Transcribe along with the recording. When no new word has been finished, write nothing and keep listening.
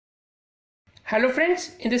Hello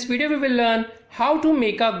friends, in this video we will learn how to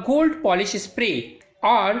make a gold polish spray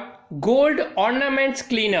or gold ornaments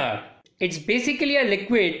cleaner. It's basically a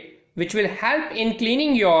liquid which will help in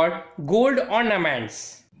cleaning your gold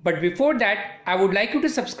ornaments. But before that, I would like you to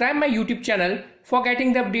subscribe my YouTube channel for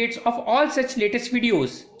getting the updates of all such latest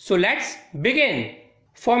videos. So let's begin.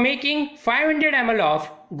 For making 500 ml of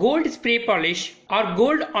gold spray polish or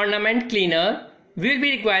gold ornament cleaner, we will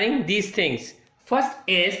be requiring these things. First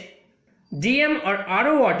is DM or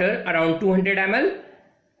RO water around 200 ml,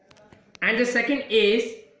 and the second is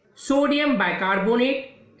sodium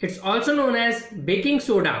bicarbonate, it's also known as baking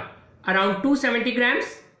soda, around 270 grams,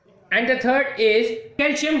 and the third is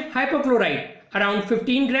calcium hypochlorite, around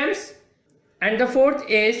 15 grams, and the fourth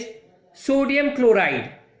is sodium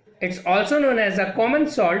chloride, it's also known as a common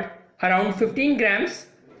salt, around 15 grams,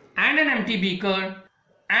 and an empty beaker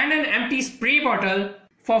and an empty spray bottle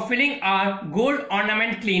for filling our gold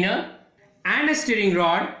ornament cleaner, and a stirring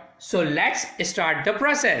rod. So let's start the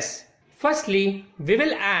process. Firstly, we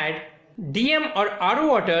will add DM or RO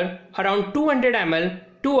water around 200 ml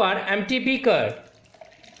to our empty beaker.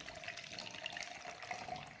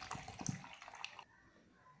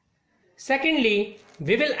 Secondly,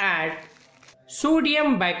 we will add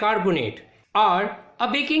sodium bicarbonate or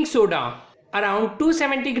a baking soda around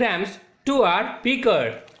 270 grams to our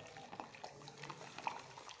beaker.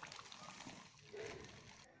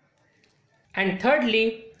 And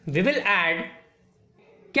thirdly, we will add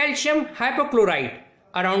calcium hypochlorite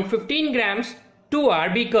around 15 grams to our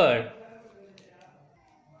beaker.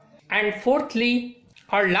 And fourthly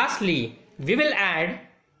or lastly, we will add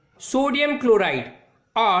sodium chloride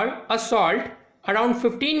or a salt around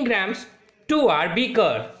 15 grams to our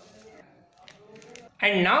beaker.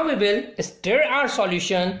 And now we will stir our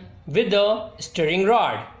solution with the stirring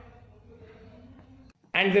rod.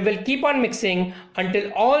 And we will keep on mixing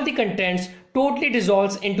until all the contents totally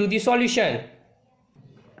dissolves into the solution.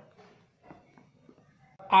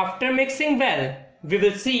 After mixing well, we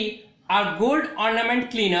will see our gold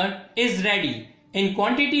ornament cleaner is ready in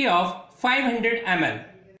quantity of 500 ml.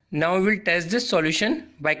 Now we will test this solution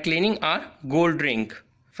by cleaning our gold ring.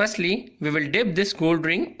 Firstly, we will dip this gold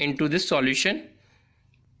ring into this solution,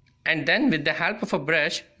 and then with the help of a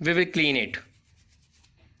brush, we will clean it.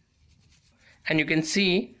 And you can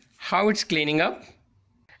see how it's cleaning up.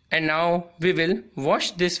 And now we will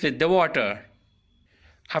wash this with the water.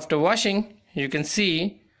 After washing, you can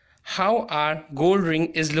see how our gold ring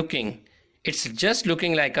is looking. It's just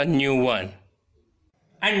looking like a new one.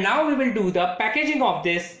 And now we will do the packaging of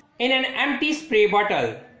this in an empty spray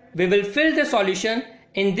bottle. We will fill the solution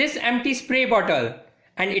in this empty spray bottle,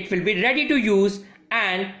 and it will be ready to use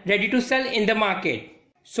and ready to sell in the market.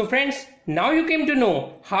 So friends, now you came to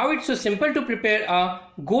know how it's so simple to prepare a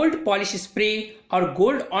gold polish spray or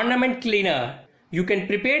gold ornament cleaner. You can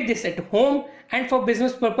prepare this at home and for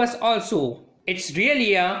business purpose also. It's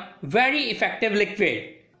really a very effective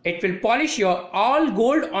liquid. It will polish your all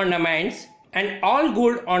gold ornaments, and all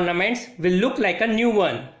gold ornaments will look like a new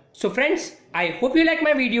one. So friends, I hope you like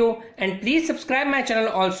my video, and please subscribe my channel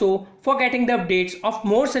also for getting the updates of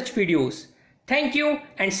more such videos. Thank you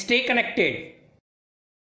and stay connected.